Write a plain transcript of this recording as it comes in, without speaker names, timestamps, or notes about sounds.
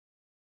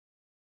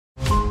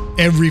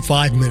Every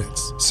 5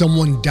 minutes,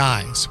 someone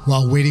dies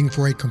while waiting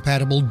for a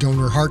compatible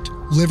donor heart,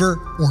 liver,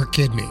 or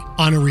kidney.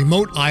 On a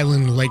remote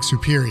island in Lake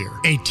Superior,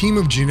 a team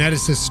of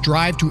geneticists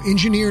strive to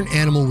engineer an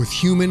animal with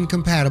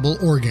human-compatible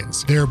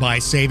organs, thereby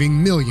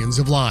saving millions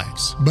of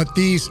lives. But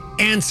these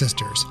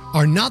ancestors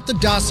are not the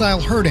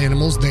docile herd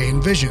animals they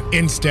envision.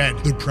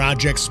 Instead, the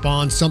project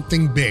spawns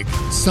something big,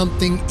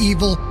 something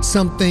evil,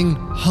 something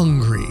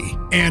hungry.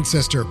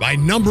 Ancestor by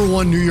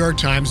 #1 New York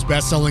Times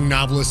bestselling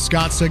novelist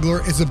Scott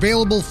Sigler is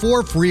available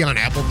for free on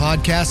Apple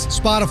Podcasts,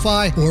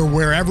 Spotify, or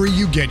wherever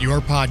you get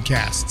your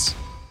podcasts.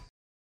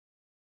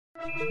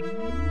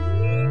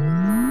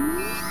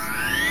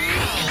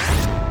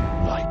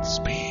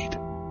 Lightspeed.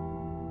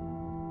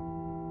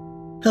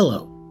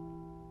 Hello,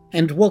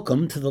 and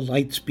welcome to the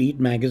Lightspeed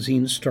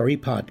Magazine Story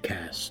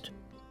Podcast.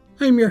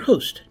 I'm your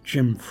host,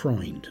 Jim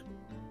Freund.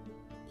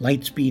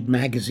 Lightspeed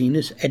Magazine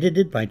is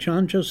edited by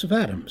John Joseph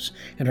Adams,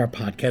 and our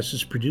podcast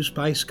is produced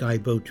by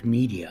Skyboat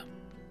Media.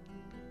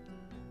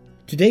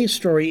 Today's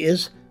story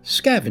is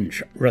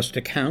Scavenge,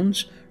 Rustic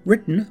Hounds,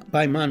 written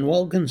by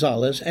Manuel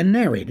Gonzales and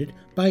narrated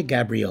by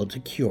Gabrielle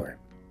DeCure.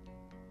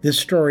 This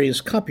story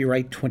is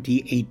copyright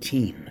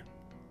 2018.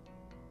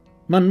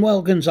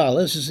 Manuel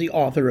Gonzales is the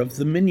author of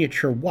The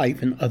Miniature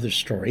Wife and Other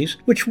Stories,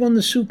 which won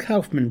the Sue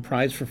Kaufman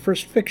Prize for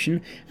First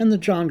Fiction and the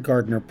John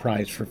Gardner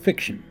Prize for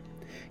Fiction.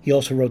 He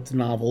also wrote the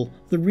novel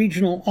The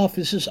Regional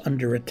Office is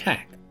Under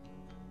Attack.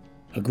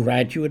 A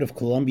graduate of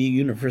Columbia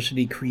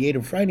University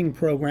Creative Writing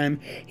Program,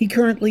 he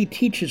currently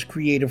teaches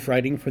creative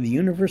writing for the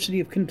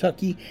University of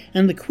Kentucky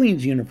and the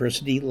Queen's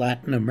University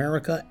Latin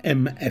America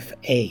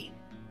MFA.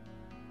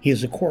 He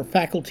is a core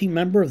faculty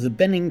member of the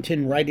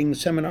Bennington Writing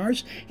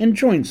Seminars and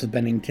joins the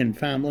Bennington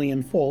family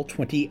in fall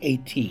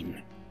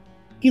 2018.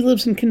 He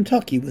lives in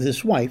Kentucky with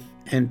his wife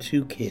and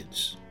 2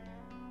 kids.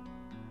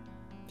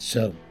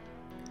 So,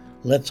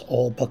 let's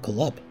all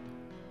buckle up.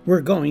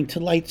 We're going to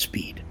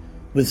Lightspeed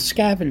with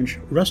Scavenge,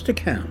 Rustic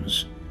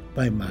Hounds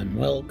by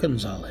Manuel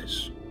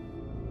Gonzales.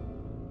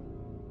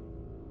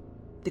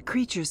 The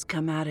creatures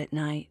come out at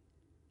night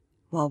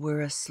while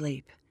we're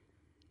asleep.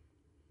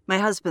 My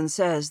husband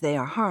says they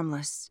are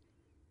harmless.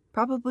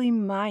 Probably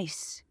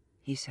mice,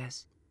 he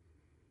says.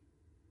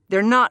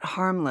 They're not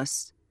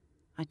harmless,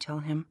 I tell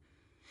him.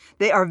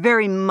 They are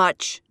very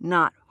much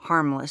not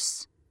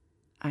harmless,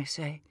 I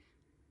say.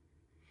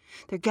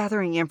 They're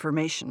gathering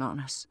information on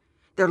us.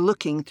 They're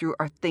looking through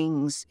our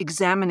things,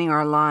 examining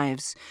our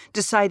lives,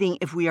 deciding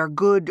if we are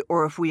good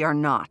or if we are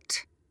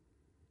not.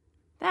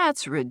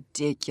 That's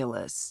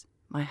ridiculous,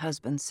 my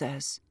husband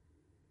says.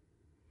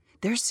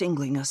 They're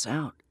singling us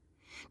out,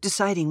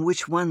 deciding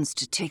which ones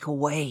to take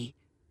away.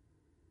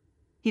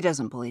 He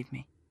doesn't believe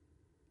me.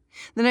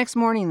 The next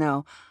morning,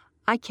 though,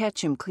 I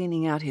catch him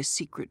cleaning out his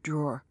secret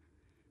drawer,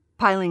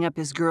 piling up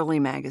his girly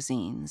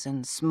magazines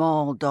and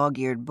small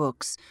dog-eared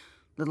books,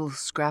 little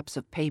scraps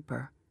of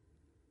paper.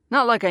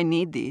 Not like I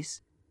need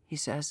these, he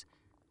says,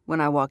 when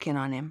I walk in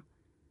on him.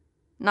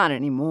 Not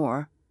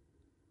anymore.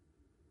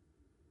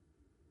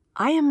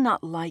 I am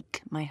not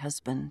like my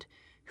husband,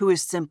 who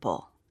is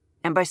simple,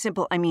 and by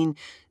simple I mean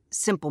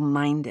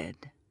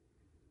simple-minded.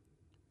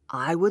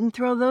 I wouldn't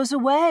throw those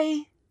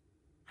away,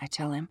 I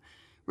tell him,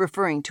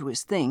 referring to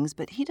his things,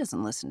 but he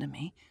doesn't listen to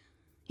me.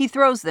 He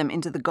throws them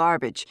into the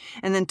garbage,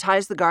 and then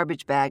ties the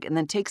garbage bag, and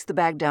then takes the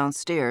bag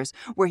downstairs,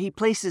 where he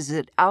places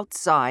it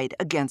outside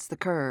against the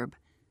curb.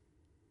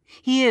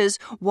 He is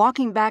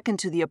walking back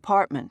into the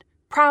apartment,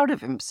 proud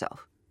of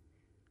himself.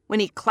 When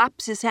he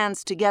claps his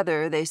hands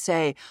together, they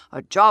say,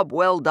 "A job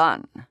well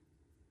done."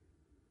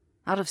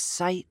 Out of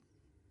sight,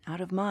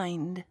 out of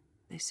mind,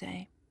 they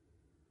say.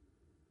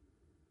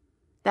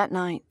 That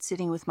night,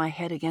 sitting with my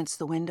head against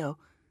the window,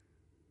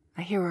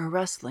 I hear a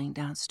rustling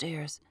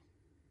downstairs.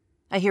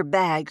 I hear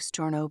bags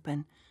torn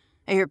open.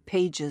 I hear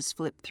pages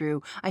flip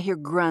through. I hear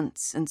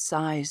grunts and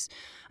sighs.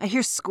 I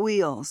hear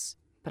squeals,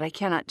 but I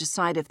cannot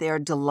decide if they are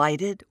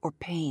delighted or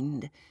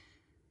pained.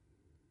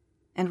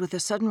 And with a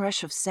sudden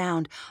rush of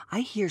sound,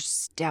 I hear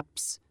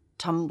steps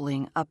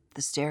tumbling up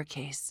the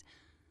staircase.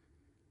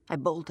 I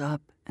bolt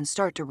up and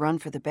start to run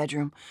for the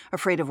bedroom,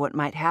 afraid of what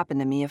might happen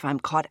to me if I'm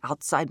caught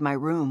outside my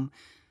room,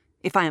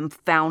 if I am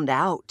found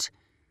out.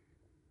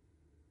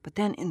 But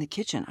then in the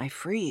kitchen I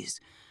freeze,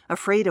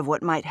 afraid of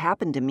what might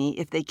happen to me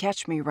if they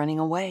catch me running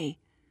away.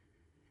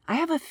 I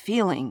have a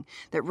feeling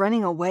that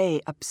running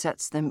away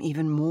upsets them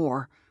even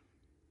more.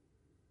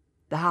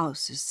 The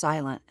house is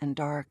silent and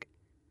dark,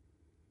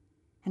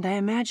 and I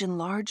imagine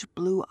large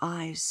blue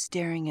eyes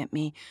staring at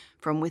me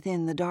from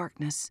within the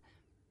darkness.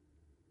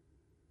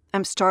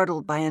 I'm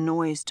startled by a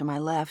noise to my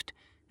left,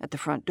 at the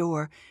front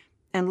door,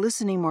 and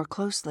listening more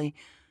closely,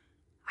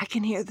 I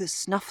can hear the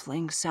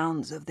snuffling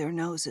sounds of their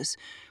noses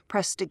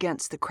pressed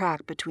against the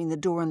crack between the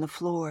door and the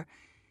floor,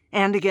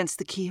 and against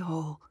the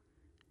keyhole,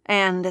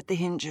 and at the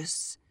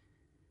hinges.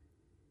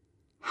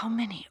 How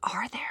many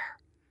are there?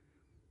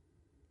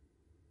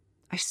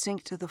 I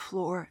sink to the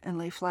floor and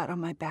lay flat on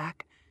my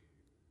back,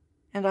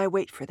 and I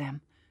wait for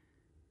them,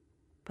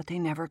 but they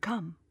never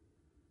come.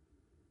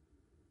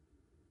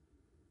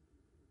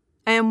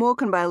 I am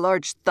woken by a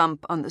large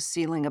thump on the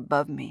ceiling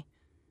above me.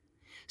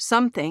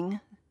 Something,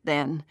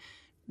 then,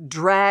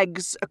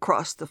 drags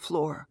across the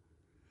floor,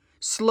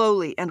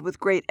 slowly and with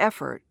great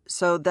effort,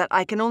 so that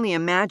I can only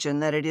imagine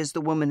that it is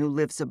the woman who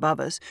lives above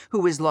us,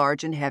 who is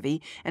large and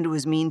heavy, and who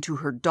is mean to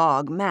her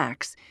dog,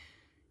 Max.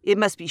 It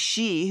must be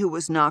she who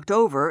was knocked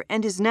over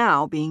and is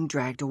now being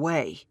dragged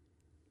away.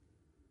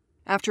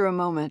 After a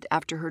moment,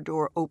 after her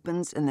door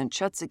opens and then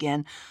shuts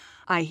again,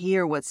 I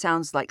hear what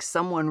sounds like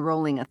someone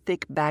rolling a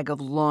thick bag of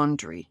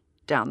laundry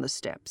down the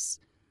steps.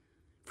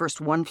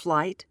 First one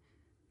flight,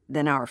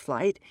 then our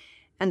flight,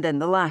 and then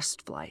the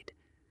last flight.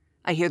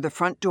 I hear the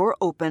front door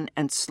open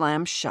and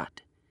slam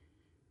shut,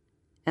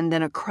 and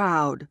then a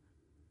crowd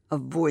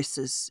of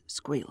voices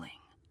squealing.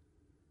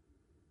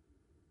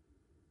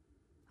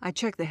 I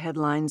check the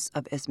headlines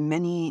of as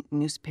many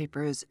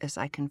newspapers as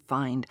I can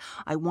find.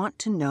 I want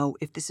to know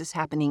if this is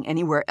happening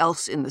anywhere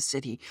else in the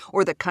city,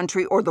 or the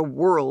country, or the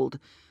world.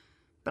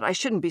 But I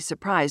shouldn't be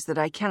surprised that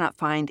I cannot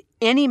find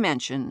any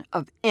mention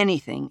of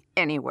anything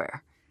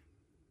anywhere.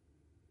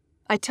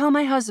 I tell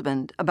my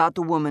husband about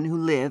the woman who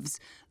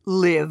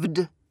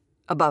lived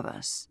above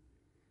us.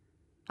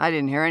 I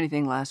didn't hear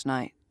anything last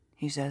night,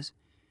 he says.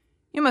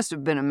 You must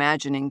have been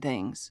imagining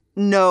things.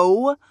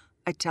 No,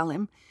 I tell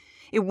him.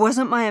 It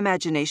wasn't my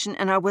imagination,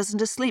 and I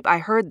wasn't asleep. I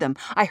heard them.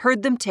 I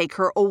heard them take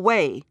her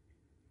away.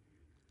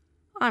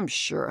 I'm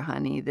sure,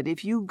 honey, that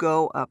if you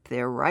go up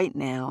there right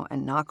now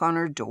and knock on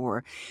her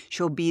door,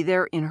 she'll be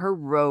there in her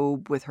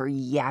robe with her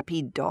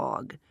yappy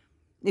dog.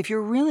 If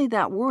you're really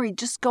that worried,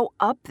 just go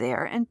up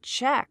there and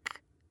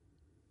check.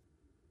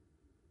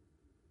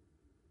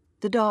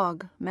 The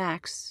dog,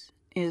 Max,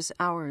 is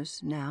ours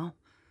now.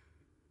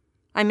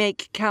 I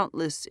make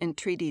countless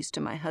entreaties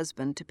to my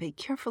husband to pay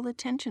careful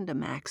attention to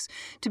Max,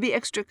 to be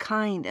extra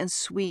kind and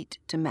sweet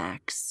to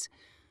Max.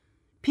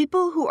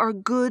 People who are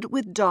good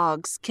with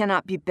dogs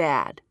cannot be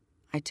bad,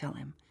 I tell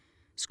him.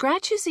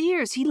 Scratch his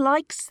ears, he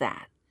likes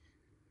that.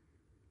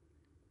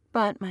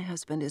 But my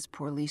husband is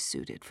poorly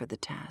suited for the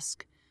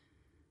task.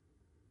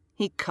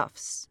 He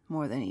cuffs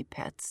more than he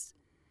pets.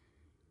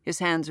 His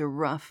hands are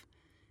rough,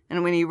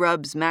 and when he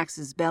rubs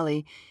Max's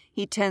belly,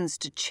 he tends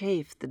to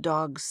chafe the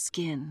dog's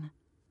skin.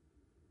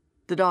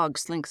 The dog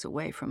slinks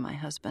away from my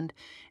husband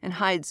and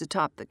hides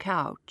atop the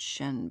couch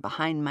and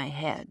behind my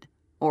head,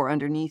 or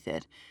underneath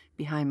it,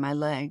 behind my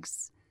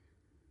legs.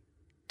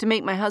 To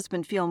make my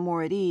husband feel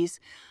more at ease,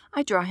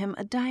 I draw him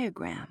a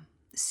diagram.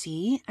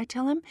 See, I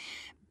tell him,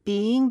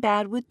 being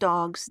bad with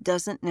dogs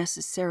doesn't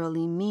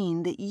necessarily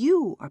mean that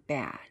you are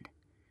bad.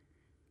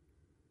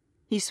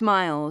 He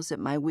smiles at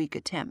my weak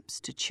attempts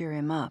to cheer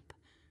him up.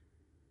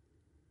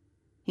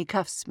 He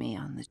cuffs me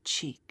on the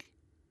cheek.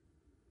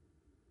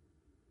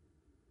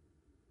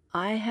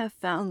 I have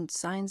found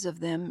signs of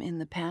them in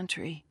the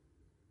pantry.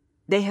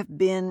 They have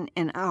been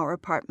in our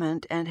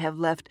apartment and have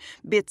left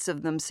bits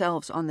of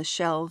themselves on the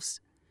shelves,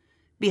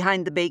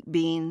 behind the baked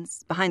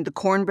beans, behind the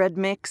cornbread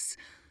mix,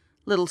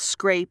 little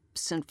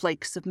scrapes and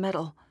flakes of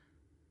metal.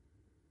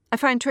 I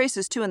find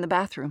traces, too, in the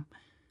bathroom,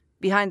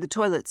 behind the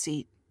toilet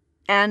seat,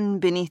 and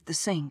beneath the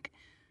sink.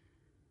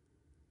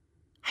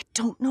 I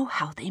don't know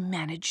how they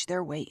manage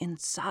their way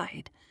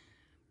inside.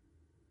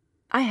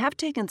 I have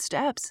taken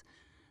steps.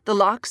 The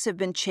locks have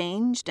been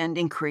changed and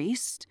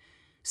increased.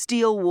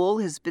 Steel wool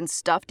has been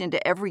stuffed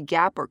into every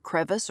gap or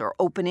crevice or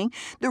opening.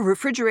 The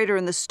refrigerator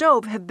and the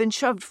stove have been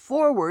shoved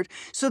forward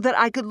so that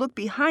I could look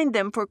behind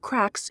them for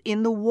cracks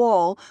in the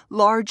wall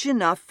large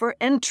enough for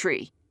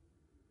entry.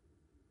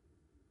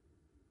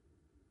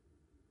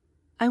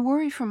 I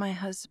worry for my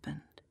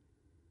husband.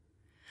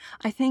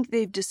 I think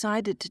they've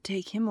decided to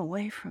take him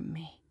away from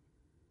me.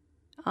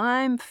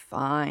 I'm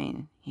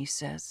fine, he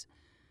says,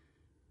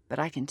 but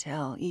I can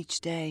tell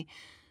each day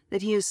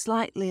that he is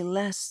slightly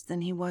less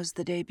than he was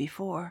the day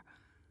before.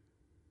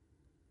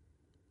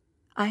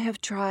 I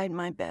have tried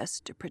my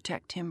best to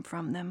protect him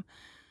from them,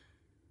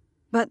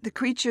 but the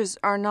creatures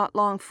are not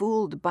long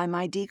fooled by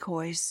my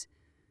decoys.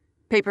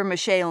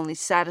 Papier-mâché only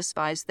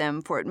satisfies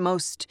them for at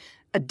most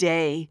a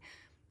day,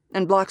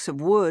 and blocks of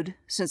wood,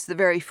 since the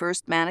very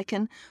first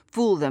mannequin,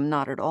 fool them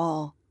not at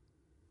all.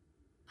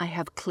 I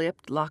have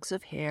clipped locks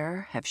of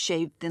hair, have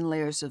shaved thin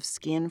layers of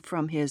skin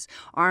from his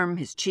arm,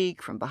 his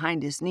cheek, from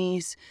behind his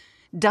knees,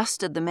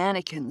 dusted the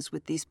mannequins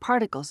with these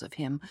particles of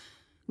him,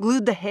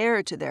 glued the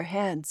hair to their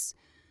heads.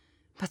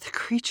 But the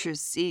creatures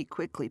see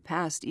quickly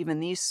past even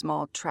these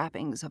small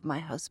trappings of my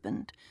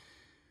husband.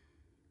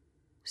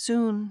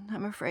 Soon,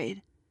 I'm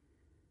afraid,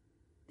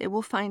 they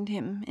will find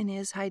him in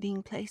his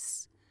hiding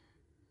place.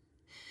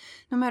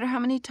 No matter how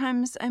many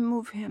times I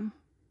move him,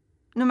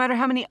 no matter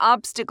how many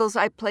obstacles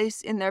I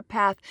place in their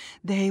path,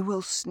 they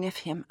will sniff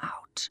him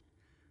out.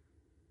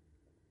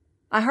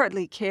 I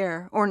hardly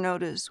care or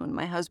notice when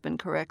my husband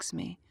corrects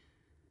me.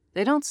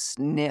 They don't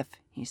sniff,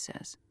 he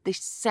says. They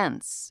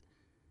sense.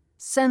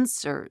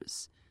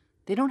 Sensors.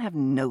 They don't have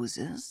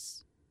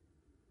noses.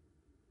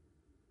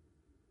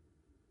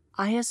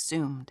 I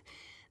assumed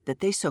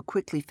that they so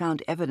quickly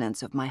found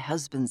evidence of my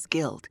husband's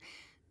guilt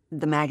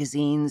The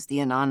magazines,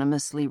 the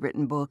anonymously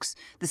written books,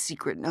 the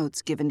secret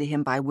notes given to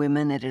him by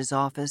women at his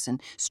office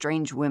and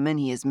strange women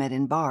he has met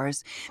in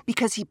bars,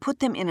 because he put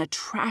them in a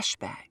trash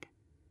bag.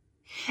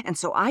 And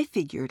so I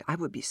figured I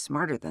would be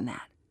smarter than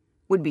that,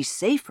 would be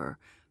safer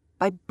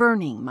by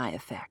burning my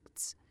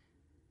effects.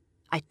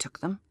 I took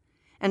them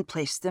and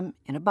placed them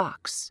in a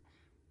box.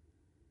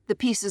 The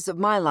pieces of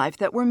my life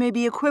that were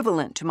maybe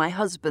equivalent to my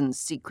husband's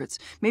secrets,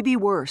 maybe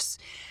worse,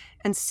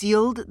 and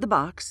sealed the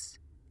box,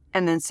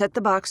 and then set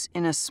the box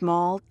in a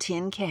small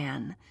tin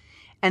can,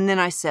 and then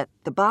I set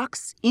the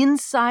box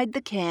inside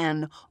the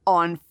can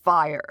on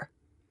fire.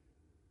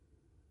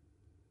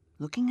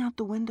 Looking out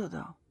the window,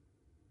 though,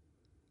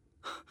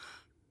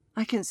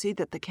 I can see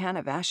that the can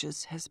of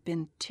ashes has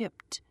been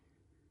tipped,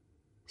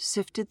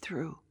 sifted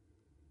through,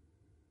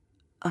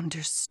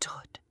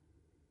 understood.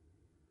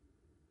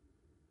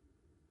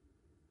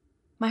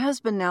 My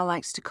husband now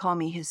likes to call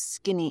me his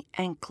skinny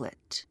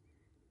anklet,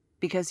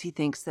 because he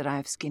thinks that I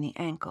have skinny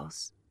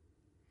ankles.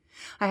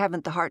 I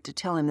haven't the heart to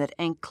tell him that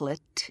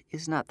anklet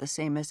is not the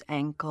same as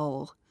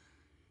ankle.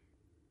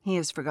 He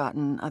has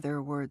forgotten other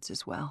words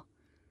as well.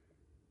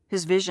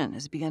 His vision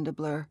has begun to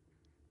blur.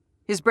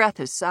 His breath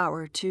is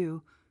sour,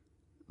 too,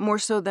 more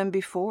so than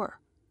before.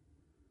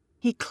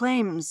 He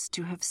claims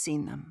to have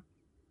seen them.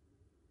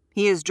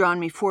 He has drawn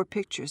me 4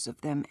 pictures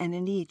of them, and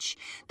in each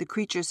the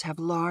creatures have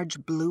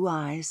large blue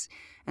eyes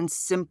and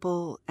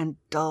simple and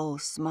dull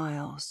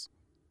smiles.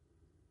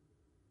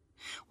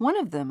 One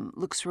of them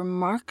looks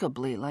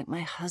remarkably like my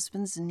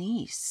husband's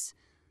niece.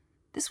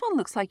 This one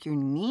looks like your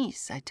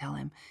niece, I tell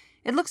him.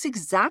 It looks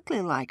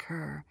exactly like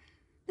her.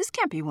 This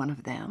can't be one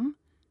of them.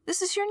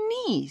 This is your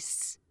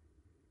niece.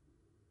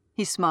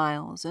 He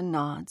smiles and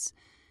nods,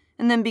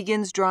 and then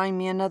begins drawing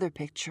me another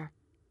picture.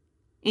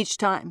 Each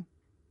time,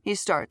 he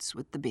starts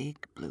with the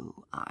big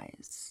blue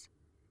eyes.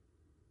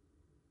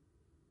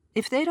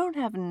 If they don't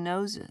have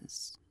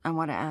noses, I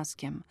want to ask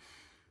him,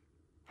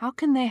 how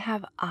can they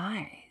have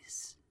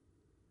eyes?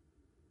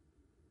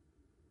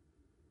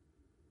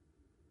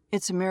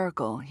 It's a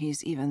miracle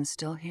he's even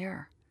still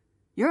here.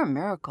 You're a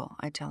miracle,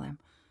 I tell him,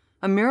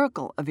 a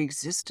miracle of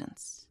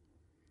existence.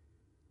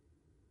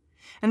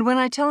 And when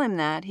I tell him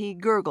that, he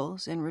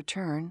gurgles in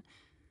return,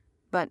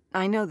 but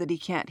I know that he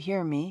can't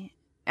hear me,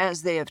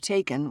 as they have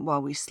taken,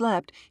 while we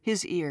slept,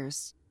 his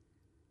ears.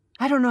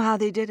 I don't know how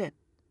they did it.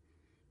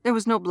 There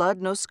was no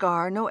blood, no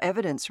scar, no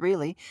evidence,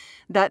 really,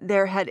 that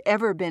there had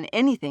ever been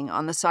anything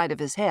on the side of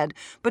his head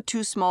but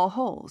 2 small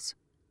holes,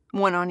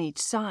 one on each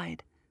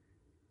side.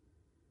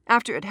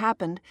 After it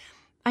happened,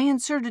 I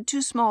inserted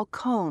 2 small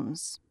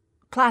cones,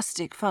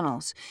 plastic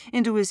funnels,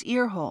 into his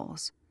ear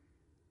holes,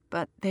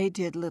 but they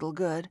did little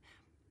good,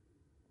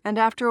 and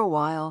after a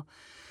while,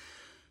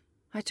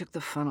 I took the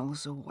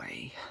funnels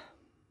away.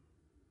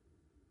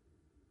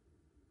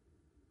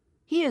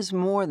 He is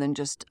more than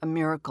just a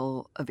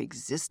miracle of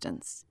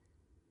existence.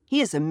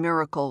 He is a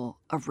miracle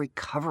of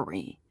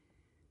recovery.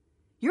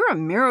 You're a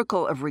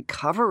miracle of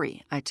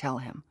recovery, I tell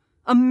him.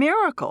 A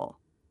miracle.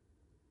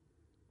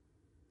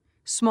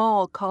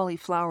 Small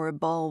cauliflower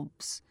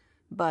bulbs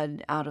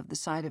bud out of the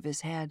side of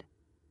his head.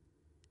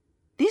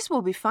 These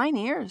will be fine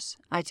ears,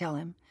 I tell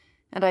him,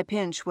 and I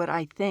pinch what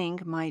I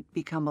think might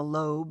become a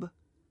lobe.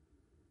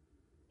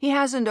 He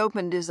hasn't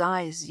opened his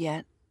eyes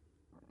yet,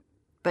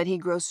 but he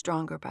grows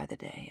stronger by the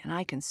day, and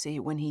I can see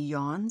when he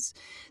yawns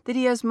that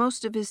he has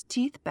most of his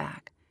teeth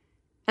back,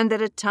 and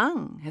that a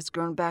tongue has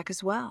grown back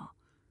as well.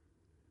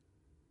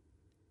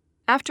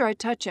 After I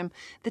touch him,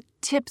 the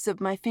tips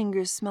of my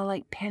fingers smell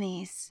like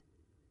pennies.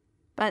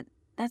 But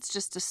that's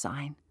just a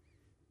sign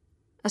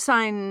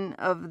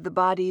of the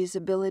body's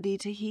ability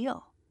to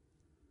heal.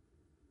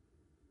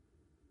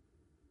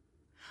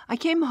 I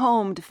came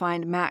home to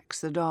find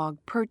Max the dog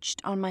perched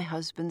on my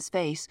husband's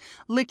face,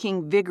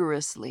 licking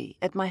vigorously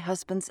at my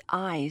husband's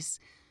eyes,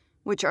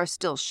 which are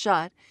still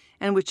shut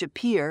and which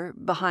appear,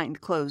 behind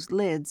closed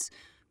lids,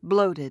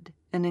 bloated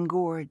and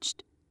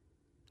engorged.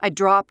 I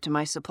dropped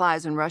my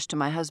supplies and rushed to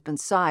my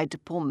husband's side to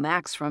pull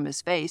Max from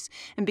his face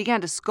and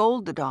began to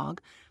scold the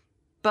dog,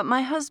 but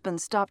my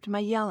husband stopped my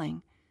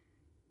yelling.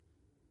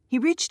 He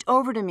reached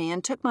over to me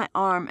and took my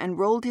arm and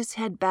rolled his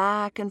head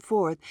back and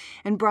forth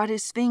and brought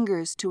his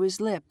fingers to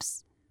his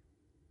lips.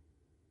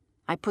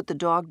 I put the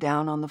dog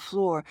down on the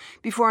floor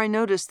before I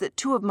noticed that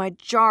 2 of my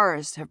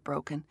jars have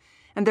broken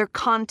and their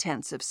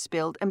contents have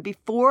spilled, and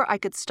before I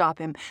could stop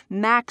him,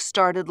 Max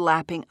started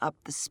lapping up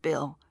the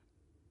spill.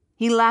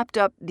 He lapped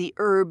up the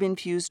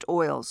herb-infused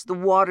oils, the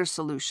water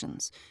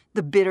solutions,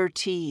 the bitter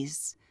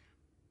teas.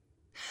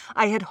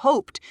 I had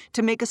hoped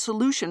to make a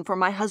solution for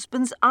my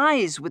husband's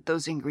eyes with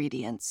those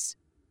ingredients.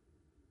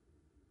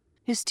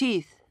 His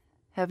teeth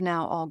have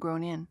now all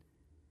grown in.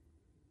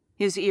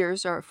 His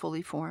ears are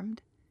fully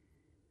formed.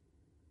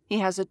 He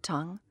has a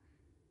tongue,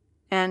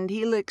 and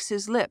he licks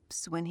his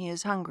lips when he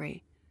is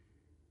hungry.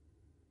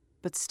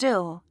 But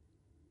still,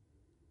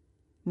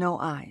 no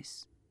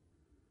eyes.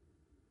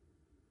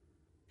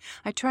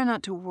 I try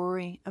not to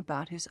worry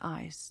about his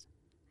eyes.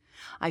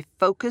 I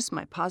focus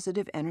my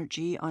positive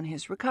energy on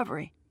his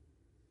recovery.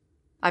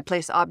 I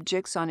place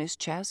objects on his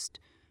chest,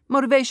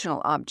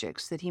 motivational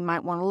objects that he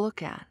might want to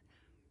look at.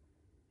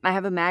 I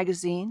have a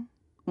magazine,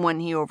 one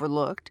he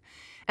overlooked,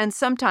 and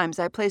sometimes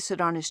I place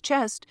it on his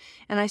chest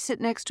and I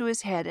sit next to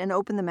his head and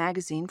open the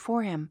magazine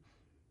for him.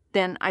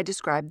 Then I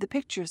describe the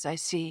pictures I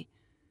see.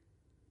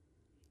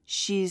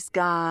 She's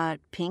got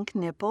pink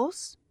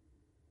nipples,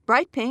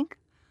 bright pink,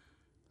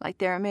 like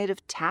they're made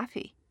of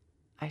taffy,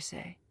 I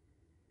say.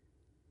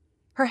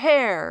 Her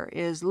hair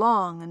is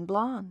long and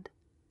blonde,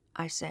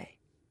 I say.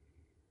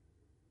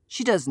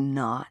 She does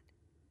not,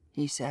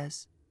 he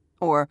says.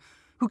 Or,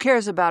 who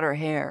cares about her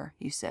hair,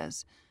 he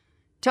says.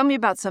 Tell me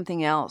about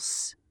something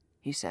else,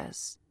 he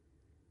says.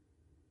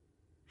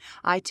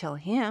 I tell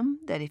him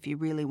that if he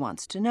really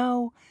wants to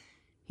know,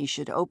 he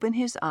should open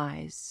his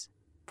eyes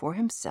for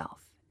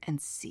himself and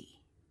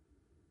see.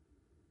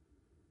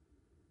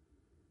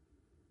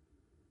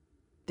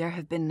 There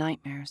have been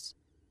nightmares.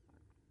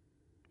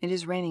 It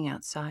is raining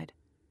outside.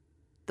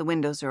 The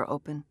windows are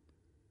open.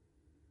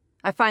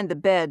 I find the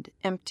bed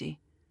empty,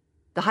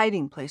 the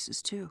hiding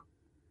places too.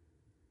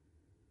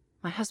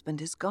 My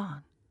husband is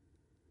gone.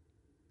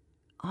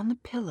 On the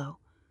pillow,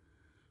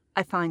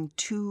 I find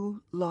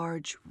 2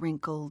 large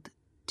wrinkled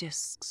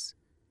discs.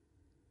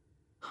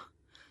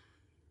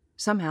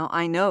 Somehow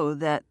I know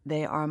that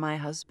they are my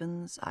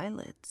husband's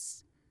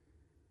eyelids.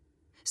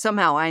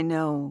 Somehow I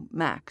know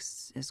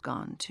Max is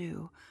gone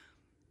too.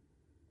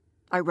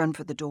 I run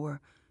for the door,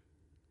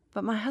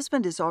 but my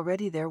husband is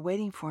already there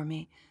waiting for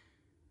me,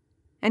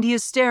 and he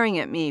is staring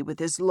at me with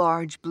his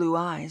large blue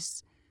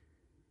eyes.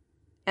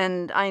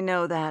 And I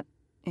know that,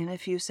 in a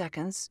few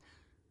seconds,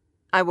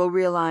 I will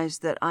realize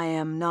that I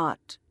am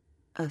not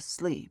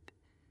asleep,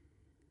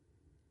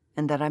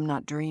 and that I'm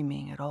not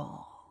dreaming at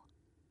all.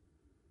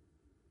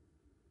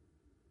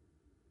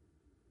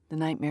 The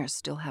nightmares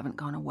still haven't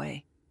gone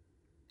away,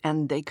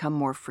 and they come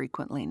more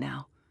frequently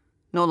now,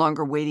 no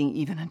longer waiting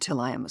even until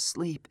I am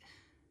asleep.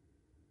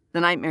 The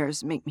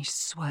nightmares make me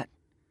sweat.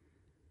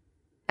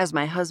 As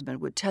my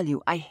husband would tell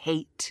you, I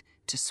hate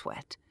to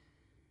sweat.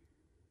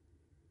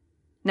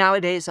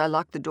 Nowadays, I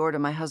lock the door to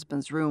my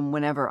husband's room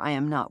whenever I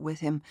am not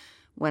with him,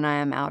 when I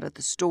am out at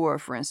the store,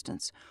 for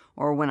instance,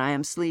 or when I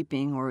am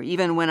sleeping, or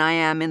even when I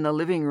am in the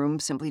living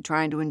room simply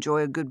trying to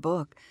enjoy a good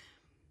book.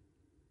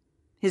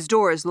 His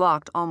door is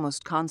locked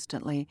almost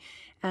constantly,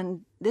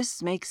 and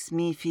this makes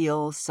me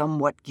feel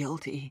somewhat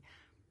guilty.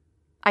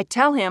 I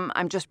tell him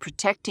I'm just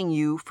protecting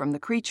you from the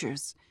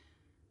creatures.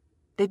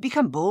 They've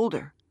become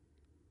bolder.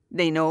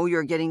 They know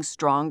you're getting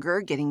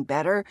stronger, getting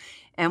better,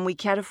 and we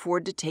can't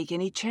afford to take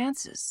any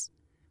chances.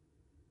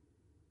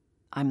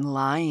 I'm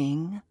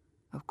lying,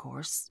 of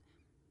course.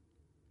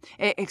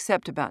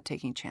 Except about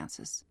taking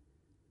chances.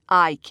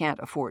 I can't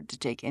afford to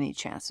take any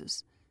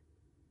chances.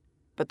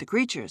 But the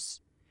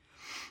creatures,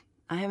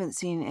 I haven't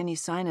seen any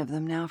sign of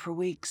them now for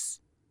weeks.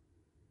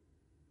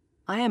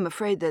 I am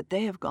afraid that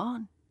they have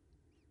gone,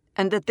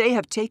 and that they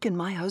have taken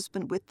my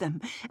husband with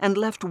them and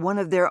left one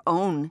of their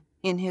own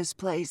in his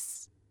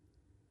place.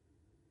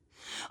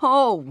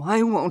 Oh,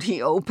 why won't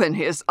he open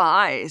his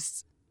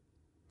eyes?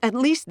 At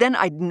least then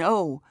I'd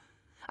know.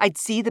 I'd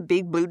see the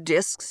big blue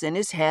discs in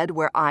his head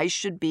where eyes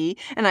should be,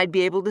 and I'd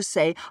be able to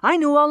say, I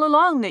knew all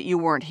along that you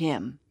weren't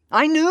him.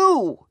 I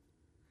knew.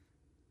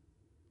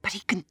 But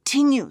he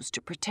continues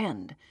to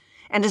pretend,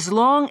 and as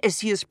long as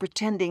he is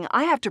pretending,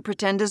 I have to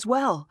pretend as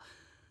well.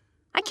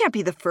 I can't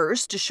be the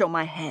first to show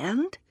my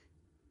hand.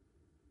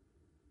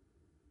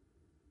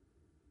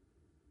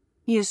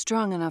 He is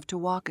strong enough to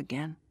walk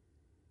again.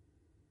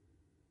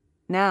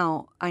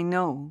 Now I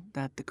know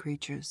that the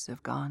creatures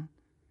have gone.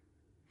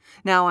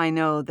 Now I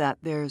know that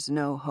there's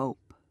no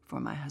hope for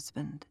my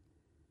husband.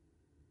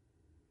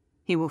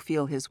 He will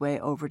feel his way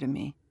over to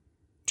me,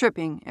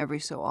 tripping every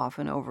so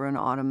often over an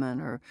ottoman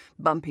or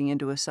bumping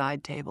into a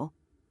side table,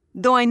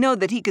 though I know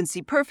that he can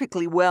see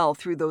perfectly well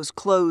through those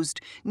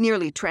closed,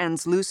 nearly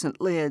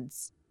translucent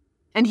lids.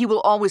 And he will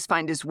always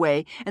find his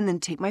way and then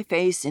take my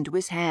face into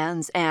his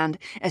hands and,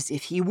 as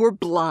if he were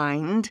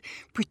blind,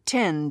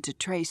 pretend to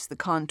trace the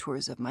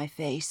contours of my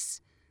face.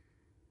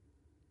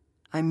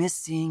 I miss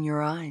seeing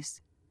your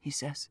eyes, he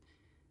says.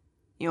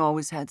 You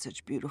always had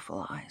such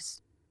beautiful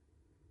eyes.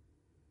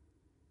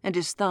 And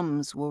his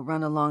thumbs will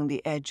run along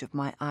the edge of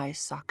my eye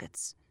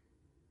sockets.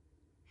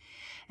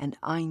 And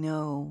I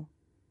know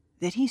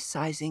that he's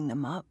sizing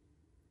them up,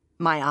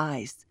 my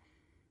eyes,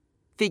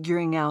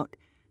 figuring out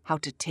how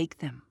to take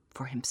them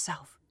for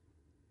himself.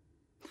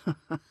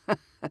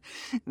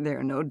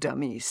 They're no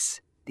dummies,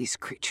 these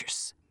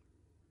creatures.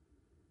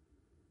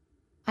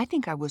 I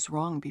think I was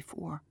wrong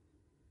before.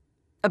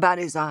 About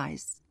his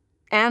eyes,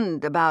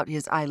 and about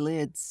his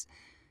eyelids.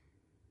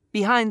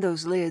 Behind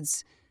those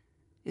lids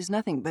is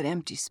nothing but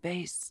empty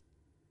space.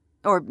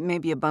 Or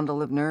maybe a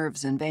bundle of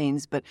nerves and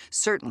veins, but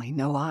certainly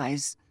no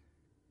eyes.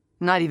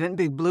 Not even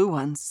big blue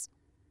ones.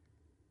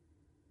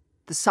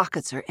 The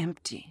sockets are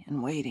empty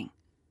and waiting.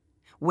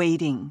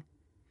 Waiting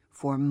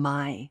for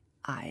my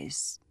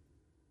eyes.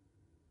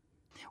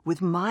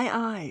 With my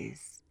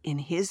eyes in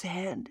his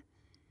head,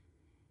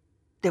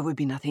 there would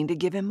be nothing to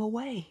give him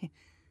away.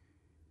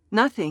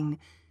 Nothing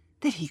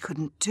that he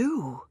couldn't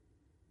do.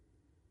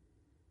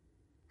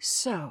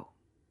 So,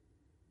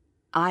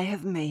 I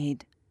have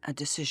made a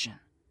decision.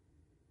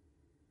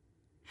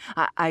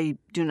 I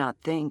do not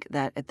think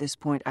that at this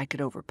point I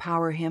could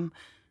overpower him.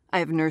 I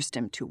have nursed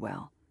him too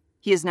well.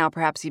 He is now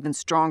perhaps even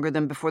stronger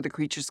than before the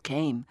creatures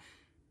came.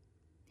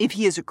 If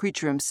he is a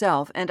creature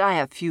himself, and I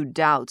have few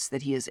doubts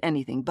that he is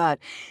anything but,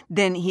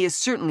 then he is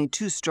certainly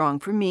too strong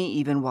for me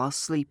even while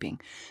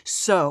sleeping.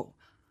 So,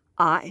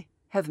 I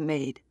have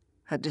made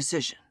a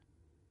decision.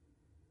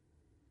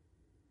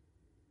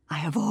 I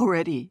have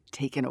already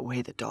taken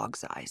away the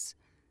dog's eyes,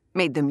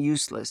 made them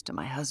useless to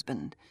my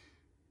husband,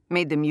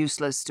 made them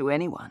useless to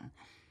anyone.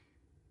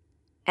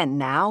 And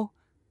now,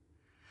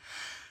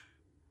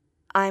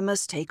 I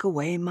must take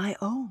away my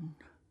own.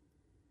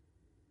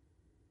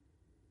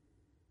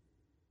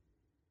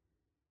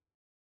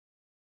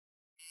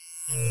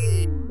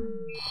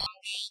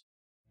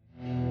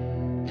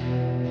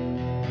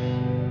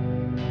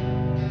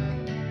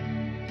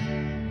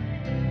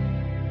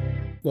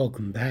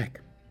 Welcome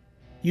back.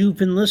 You've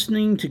been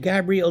listening to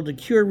Gabrielle de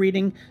Cuir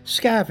reading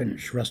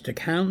Scavenge, Rustic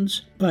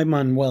Hounds by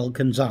Manuel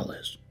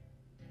Gonzales.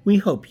 We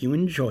hope you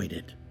enjoyed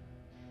it.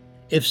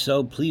 If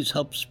so, please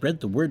help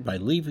spread the word by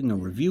leaving a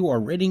review or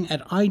rating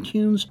at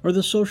iTunes or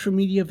the social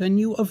media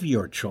venue of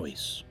your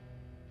choice.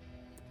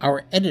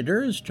 Our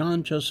editor is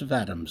John Joseph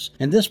Adams,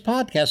 and this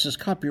podcast is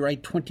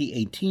copyright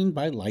 2018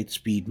 by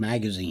Lightspeed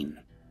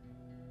Magazine.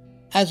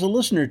 As a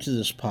listener to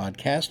this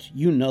podcast,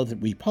 you know that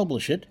we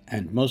publish it,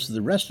 and most of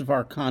the rest of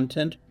our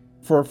content,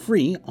 for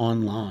free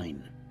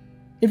online.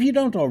 If you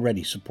don't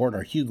already support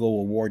our Hugo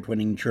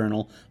Award-winning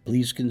journal,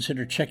 please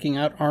consider checking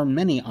out our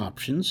many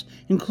options,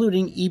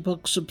 including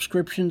ebook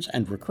subscriptions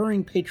and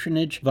recurring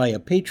patronage via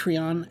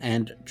Patreon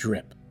and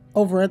Drip,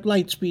 over at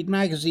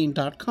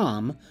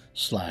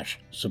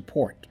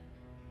lightspeedmagazine.com/support.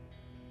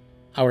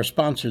 Our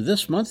sponsor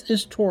this month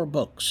is Tor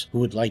Books, who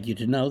would like you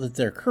to know that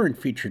their current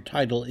featured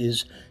title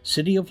is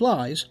City of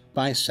Lies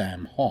by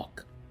Sam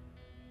Hawke.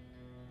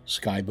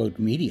 Skyboat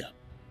Media,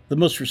 the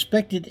most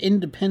respected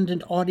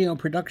independent audio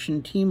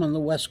production team on the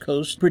West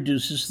Coast,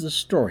 produces the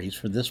stories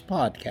for this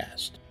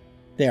podcast.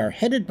 They are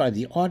headed by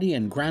the Audie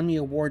and Grammy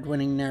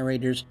Award-winning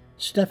narrators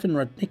Stefan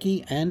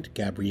Rudnicki and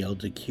Gabrielle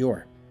de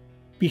Cuir.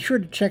 Be sure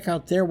to check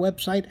out their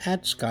website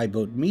at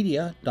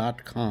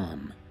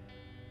skyboatmedia.com.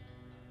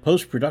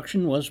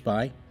 Post-production was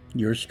by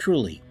yours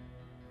truly.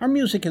 Our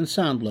music and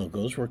sound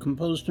logos were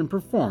composed and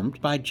performed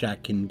by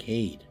Jack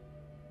Kincaid.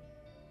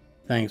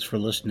 Thanks for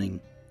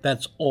listening.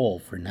 That's all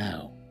for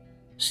now.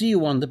 See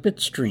you on the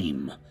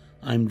Bitstream.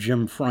 I'm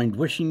Jim Freund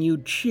wishing you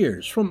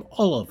cheers from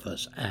all of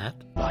us at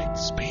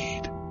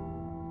Lightspeed.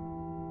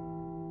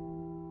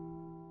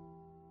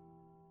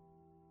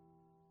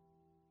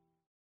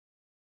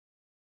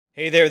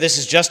 Hey there, this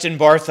is Justin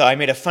Bartha. I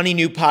made a funny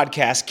new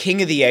podcast,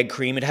 King of the Egg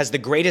Cream. It has the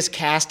greatest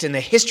cast in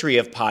the history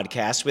of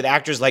podcasts with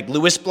actors like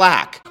Louis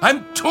Black.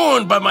 I'm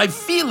torn by my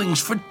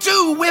feelings for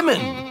two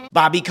women.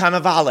 Bobby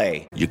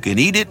Cannavale. You can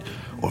eat it,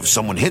 or if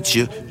someone hits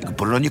you, you can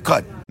put it on your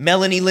cut.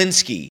 Melanie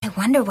Linsky. I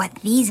wonder what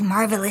these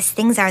marvelous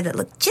things are that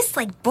look just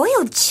like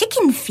boiled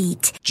chicken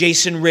feet.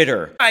 Jason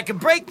Ritter. I can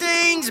break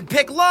things and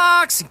pick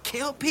locks and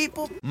kill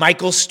people.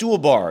 Michael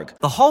Stuhlbarg.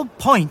 The whole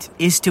point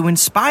is to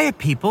inspire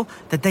people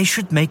that they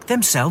should make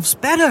themselves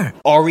better.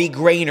 Ari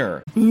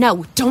Grainer.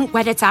 No, don't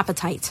whet its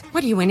appetite.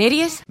 What are you, an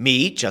idiot?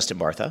 Me, Justin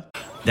Bartha.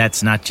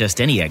 That's not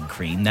just any egg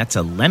cream, that's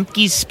a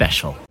Lemke's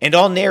special. And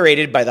all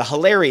narrated by the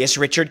hilarious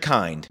Richard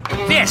Kind.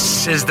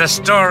 This is the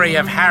story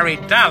of Harry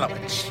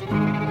Dalowitz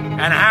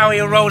and how he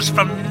rose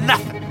from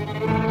nothing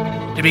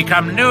to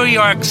become New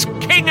York's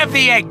King of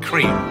the Egg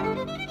Cream.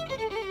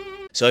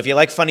 So if you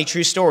like funny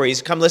true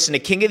stories, come listen to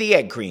King of the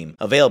Egg Cream,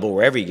 available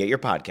wherever you get your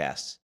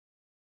podcasts.